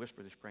right now to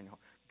whisper this prayer in your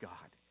heart.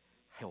 God,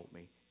 help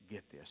me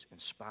get this. In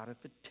spite of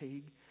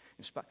fatigue,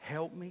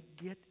 help me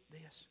get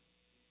this.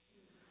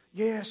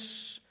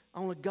 Yes,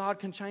 only God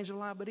can change a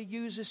life, but He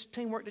uses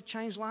teamwork to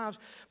change lives.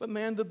 But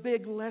man, the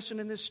big lesson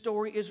in this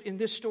story is, in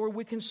this story,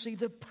 we can see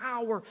the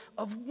power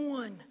of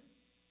one.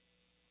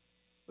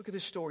 Look at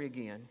this story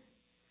again.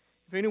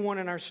 If anyone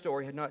in our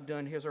story had not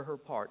done his or her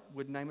part,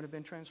 would Naaman have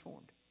been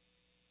transformed?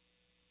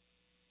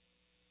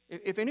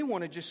 If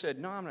anyone had just said,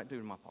 no, I'm not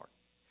doing my part.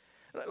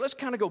 Let's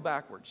kind of go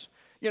backwards.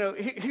 You know,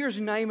 here's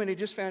Naaman. He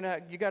just found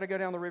out you got to go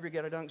down the river, you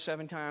got to dunk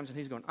 7 times, and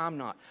he's going, I'm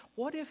not.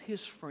 What if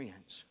his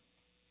friends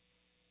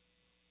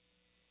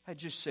had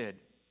just said,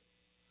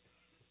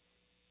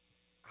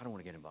 I don't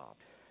want to get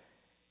involved.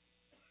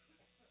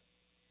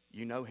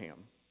 You know him.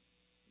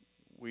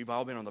 We've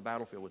all been on the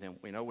battlefield with him.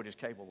 We know what he's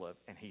capable of,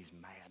 and he's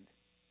mad.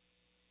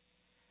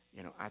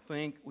 You know, I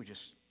think we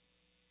just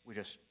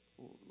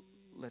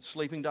let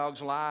sleeping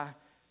dogs lie.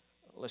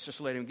 Let's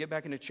just let him get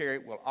back in the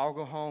chariot. We'll all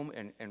go home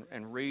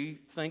and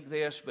rethink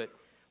this. But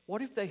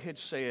what if they had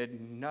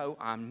said, no,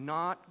 I'm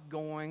not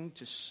going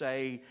to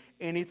say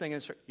anything.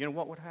 You know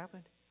what would have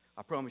happened?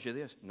 I promise you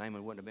this,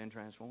 Naaman wouldn't have been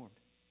transformed.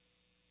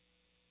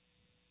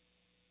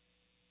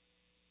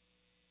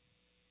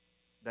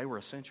 They were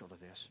essential to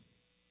this.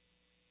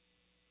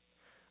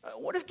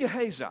 What if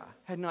Gehazi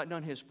had not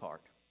done his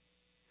part?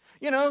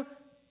 You know,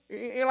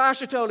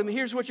 Elisha told him,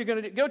 here's what you're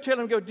going to do. Go tell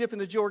him to go dip in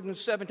the Jordan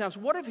 7 times.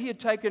 What if he had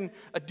taken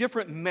a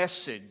different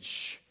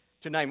message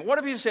to Naaman? What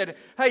if he said,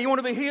 hey, you want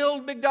to be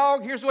healed, big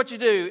dog? Here's what you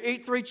do.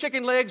 Eat 3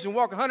 chicken legs and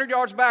walk 100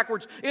 yards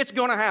backwards. It's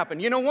going to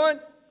happen. You know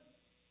what?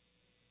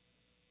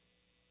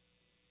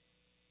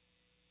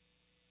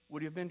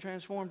 Would he have been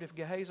transformed if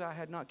Gehazi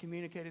had not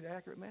communicated the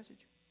accurate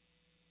message?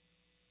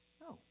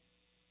 No.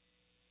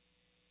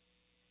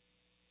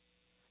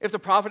 If the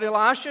prophet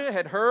Elisha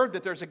had heard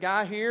that there's a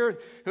guy here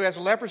who has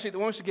leprosy that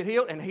wants to get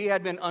healed, and he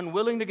had been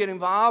unwilling to get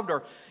involved,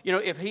 or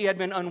if he had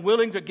been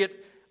unwilling to get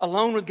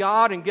alone with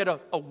God and get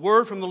a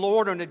word from the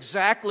Lord on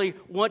exactly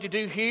what to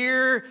do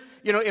here,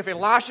 if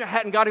Elisha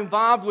hadn't got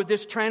involved with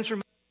this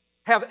transformation,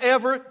 have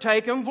ever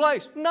taken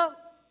place? No.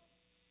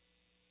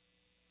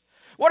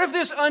 What if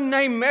this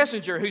unnamed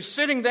messenger who's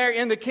sitting there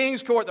in the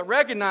king's court that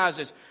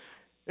recognizes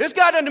this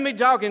guy doesn't be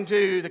talking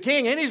to the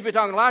king, and he's been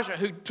talking to Elisha,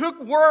 who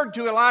took word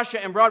to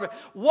Elisha and brought it back.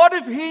 What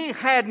if he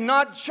had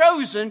not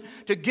chosen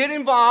to get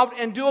involved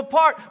and do a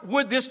part?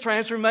 Would this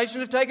transformation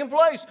have taken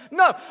place?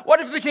 No.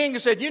 What if the king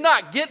had said, you're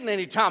not getting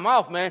any time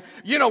off, man.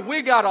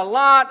 We got a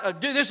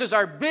lot. This is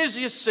our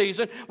busiest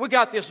season. We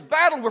got this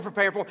battle we're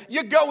preparing for.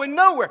 You're going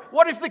nowhere.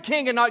 What if the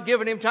king had not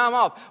given him time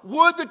off?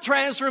 Would the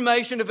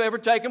transformation have ever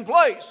taken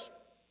place?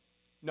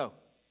 No.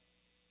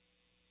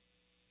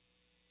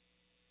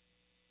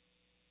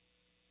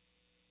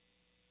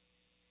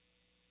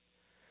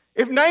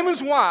 If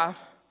Naaman's wife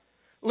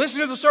listened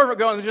to the servant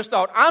girl and just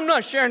thought, I'm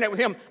not sharing that with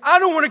him. I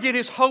don't want to get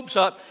his hopes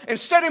up and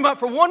set him up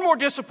for one more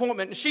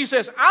disappointment. And she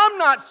says, I'm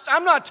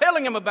not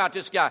telling him about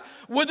this guy.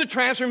 Would the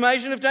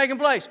transformation have taken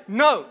place?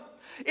 No.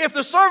 If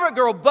the servant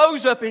girl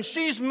bows up and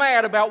she's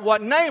mad about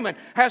what Naaman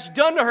has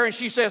done to her and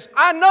she says,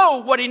 I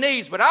know what he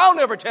needs, but I'll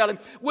never tell him,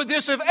 would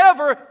this have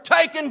ever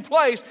taken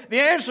place? The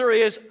answer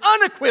is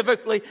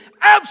unequivocally,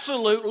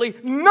 absolutely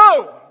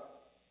no.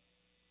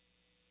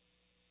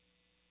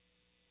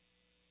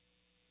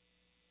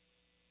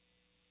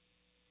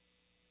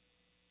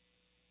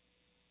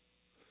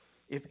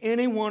 If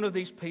any one of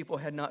these people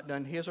had not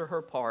done his or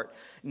her part,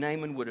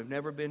 Naaman would have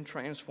never been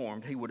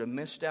transformed. He would have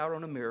missed out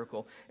on a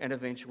miracle and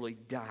eventually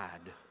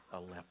died a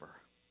leper.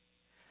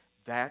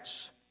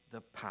 That's the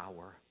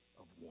power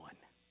of one.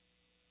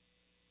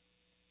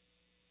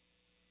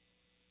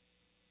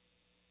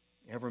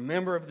 Every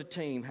member of the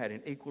team had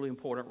an equally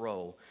important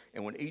role,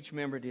 and when each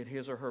member did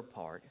his or her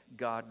part,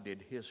 God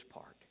did His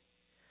part.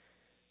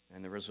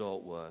 And the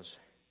result was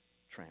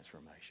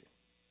transformation.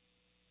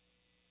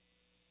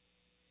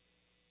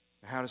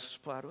 How does this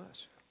apply to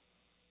us?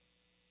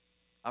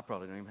 I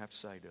probably don't even have to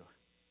say, do I?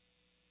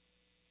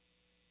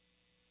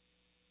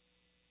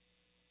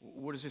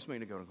 What does this mean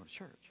to go to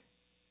church?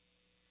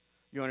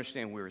 You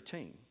understand we're a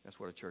team. That's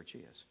what a church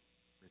is.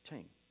 We're a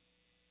team.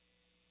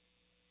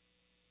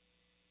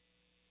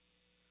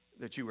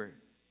 That you were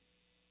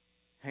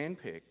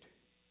handpicked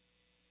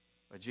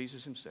by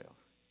Jesus himself,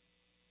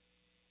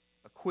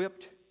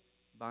 equipped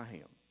by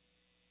him,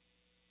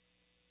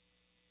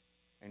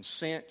 and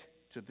sent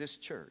to this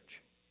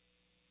church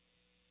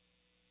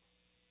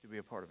to be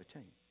a part of a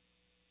team.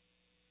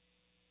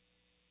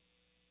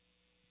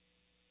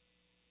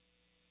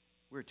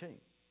 We're a team.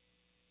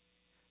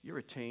 You're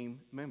a team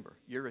member.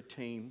 You're a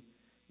team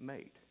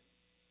mate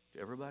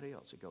to everybody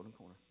else at Golden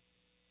Corner.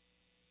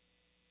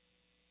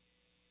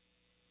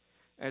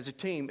 As a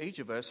team, each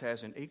of us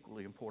has an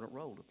equally important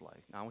role to play.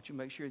 Now, I want you to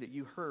make sure that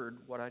you heard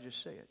what I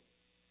just said.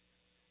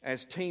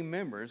 As team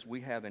members, we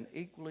have an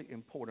equally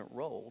important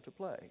role to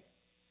play.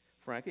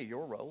 Frankie,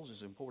 your role is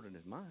as important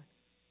as mine.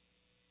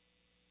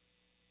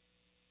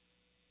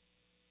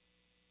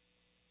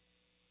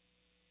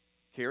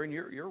 Karen,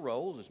 your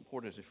role is as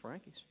important as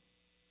Frankie's.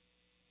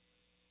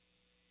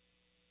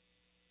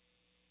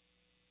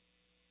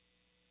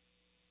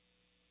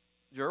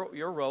 Gerald,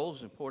 your role is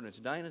as important as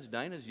Dana's.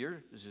 Dana's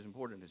yours is as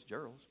important as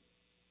Gerald's.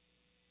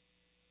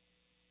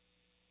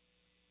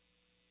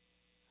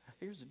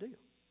 Here's the deal.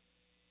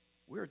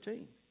 We're a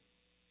team.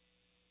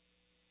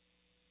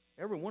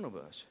 Every one of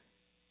us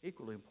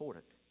equally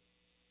important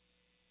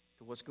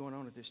to what's going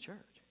on at this church.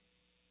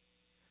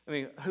 I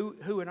mean,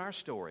 who in our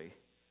story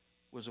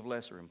was of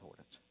lesser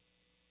importance?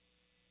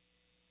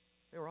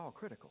 They were all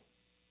critical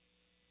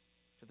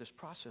to this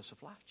process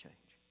of life change.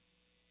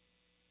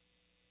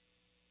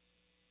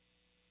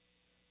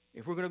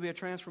 If we're going to be a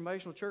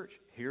transformational church,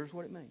 here's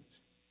what it means.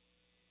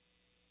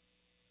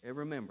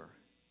 Every member,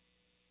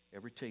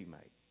 every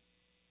teammate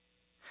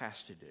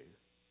has to do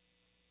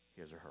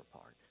his or her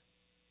part.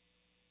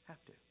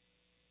 Have to.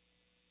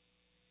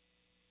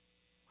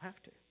 Have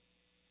to.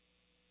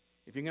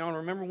 If you can only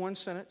remember one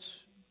sentence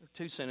or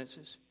two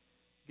sentences,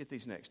 get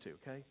these next two,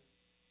 okay?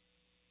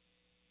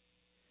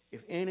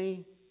 If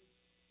any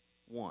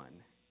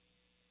one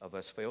of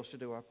us fails to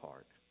do our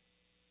part,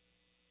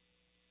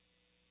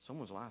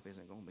 someone's life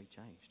isn't going to be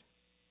changed.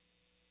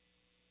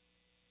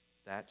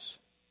 That's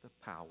the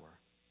power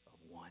of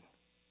one.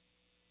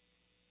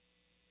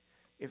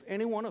 If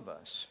any one of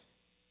us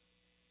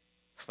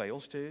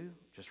fails to,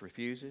 just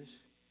refuses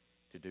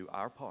to do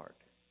our part,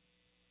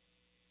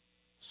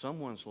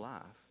 someone's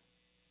life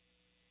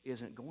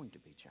isn't going to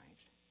be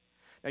changed.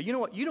 Now, you know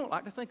what? You don't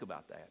like to think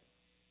about that.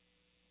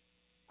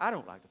 I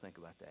don't like to think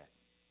about that.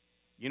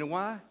 You know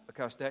why?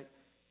 Because that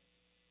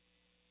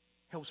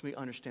helps me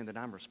understand that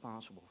I'm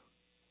responsible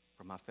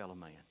for my fellow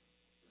man.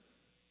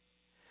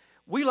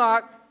 We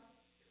don't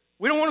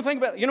want to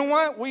think about it. You know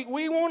what?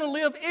 We want to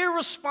live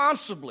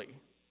irresponsibly.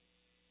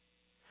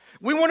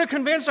 We want to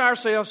convince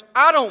ourselves,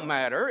 I don't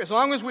matter, as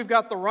long as we've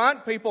got the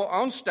right people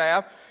on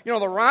staff,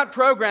 the right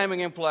programming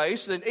in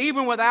place, that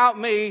even without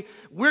me,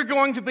 we're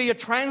going to be a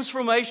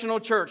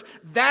transformational church.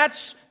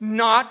 That's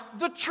not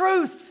the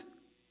truth.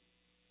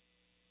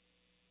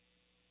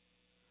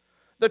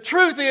 The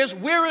truth is,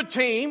 we're a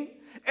team.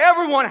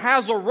 Everyone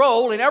has a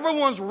role, and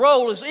everyone's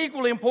role is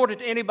equally important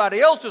to anybody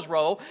else's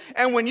role.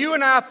 And when you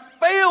and I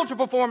fail to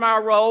perform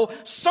our role,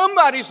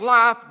 somebody's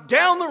life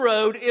down the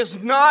road is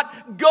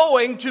not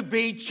going to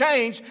be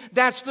changed.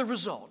 That's the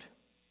result.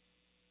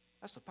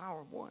 That's the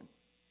power of one.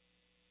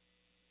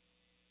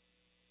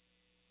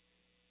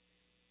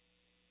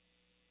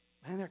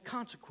 And there are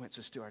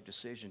consequences to our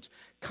decisions,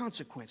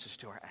 consequences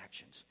to our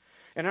actions.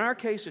 And in our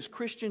case, as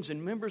Christians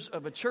and members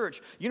of a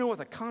church, you know what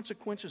the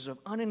consequences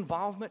of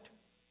uninvolvement?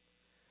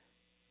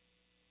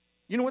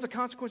 You know what the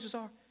consequences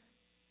are?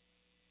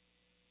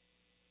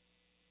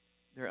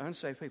 There are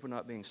unsaved people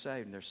not being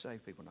saved, and there are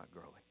saved people not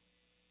growing.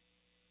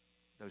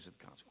 Those are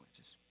the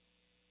consequences.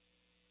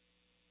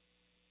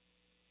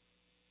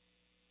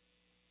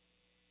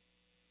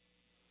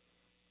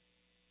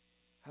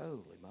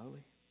 Holy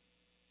moly.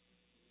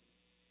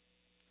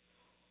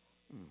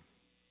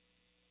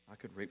 I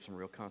could reap some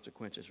real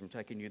consequences from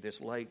taking you this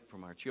late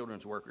from our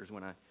children's workers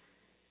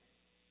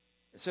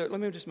So let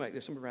me just make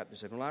this. Let me wrap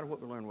this up. In light of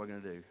what we learned, what we're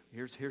going to do.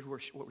 Here's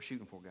what we're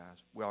shooting for,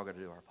 guys. We all got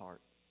to do our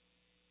part.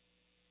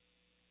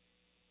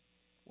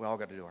 We all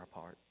got to do our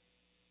part.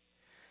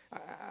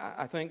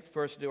 I think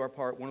for us to do our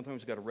part, one of the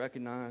things we've got to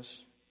recognize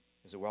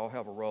is that we all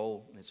have a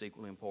role, and it's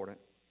equally important.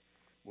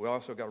 We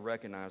also got to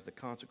recognize the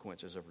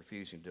consequences of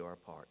refusing to do our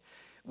part.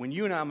 When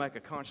you and I make a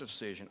conscious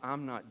decision,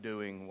 I'm not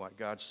doing what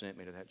God sent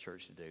me to that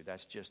church to do.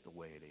 That's just the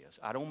way it is.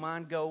 I don't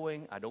mind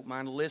going. I don't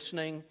mind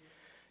listening,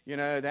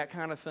 that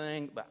kind of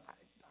thing. But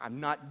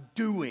I'm not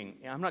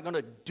going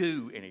to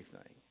do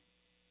anything.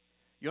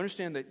 You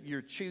understand that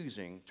you're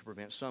choosing to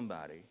prevent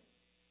somebody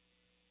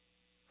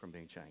from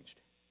being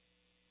changed.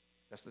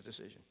 That's the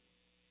decision.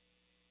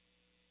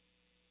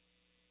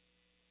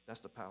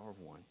 That's the power of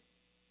one.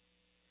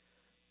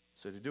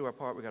 So to do our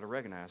part, we've got to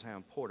recognize how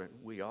important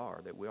we are,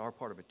 that we are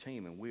part of a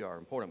team and we are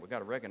important. We've got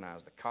to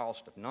recognize the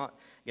cost of not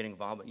getting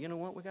involved. But you know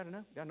what we've got to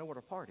know? We've got to know what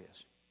our part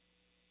is.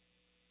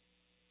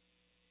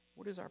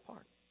 What is our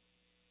part?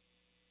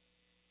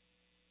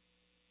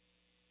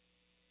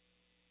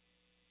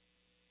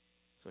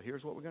 So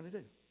here's what we're going to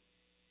do.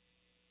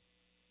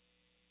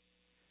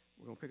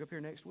 We're going to pick up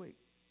here next week.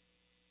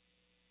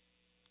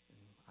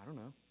 I don't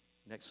know,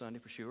 next Sunday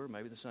for sure,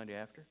 maybe the Sunday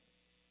after.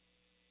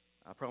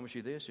 I promise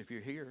you this, if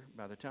you're here,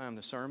 by the time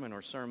the sermon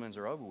or sermons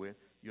are over with,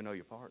 you'll know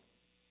your part.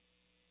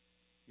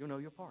 You'll know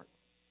your part.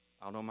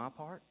 I'll know my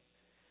part.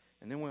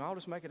 And then we'll all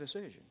just make a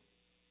decision.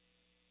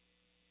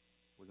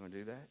 We're going to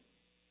do that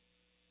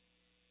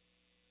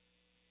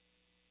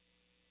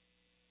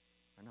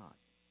or not.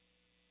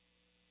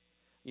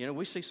 You know,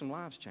 we see some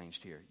lives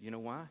changed here. You know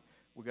why?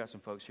 We've got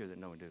some folks here that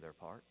know and do their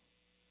part.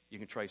 You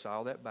can trace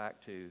all that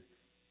back to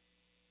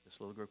this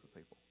little group of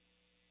people.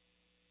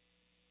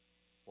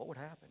 What would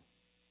happen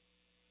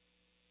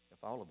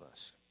if all of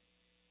us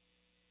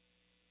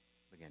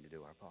began to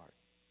do our part?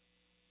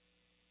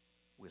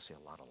 We'll see a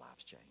lot of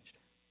lives changed.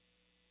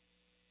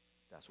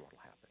 That's what will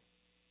happen.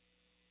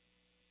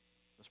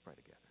 Let's pray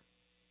together.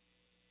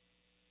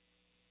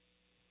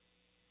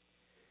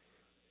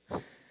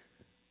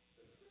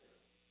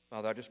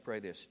 Father, I just pray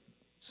this.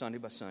 Sunday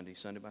by Sunday,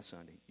 Sunday by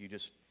Sunday, you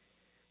just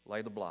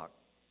lay the block.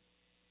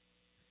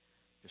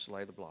 Just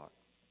lay the block.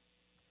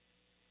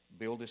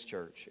 Build this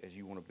church as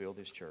you want to build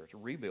this church.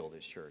 Rebuild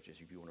this church as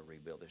you want to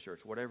rebuild this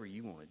church. Whatever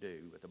you want to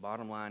do. But the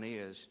bottom line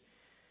is,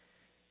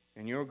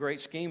 in your great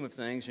scheme of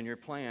things, in your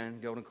plan,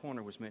 Golden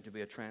Corner was meant to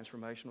be a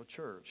transformational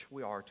church.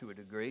 We are to a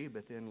degree,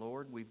 but then,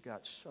 Lord, we've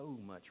got so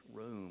much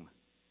room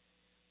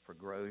for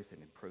growth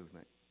and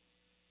improvement.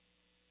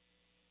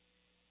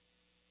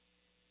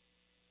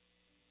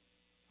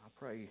 I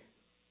pray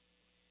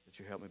that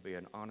you help me be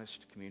an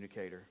honest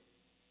communicator,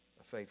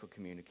 a faithful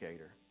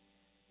communicator.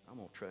 I'm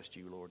going to trust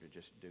you, Lord, to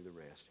just do the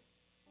rest.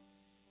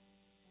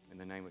 In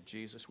the name of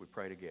Jesus, we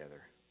pray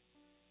together.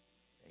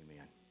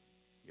 Amen.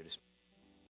 You're dismissed.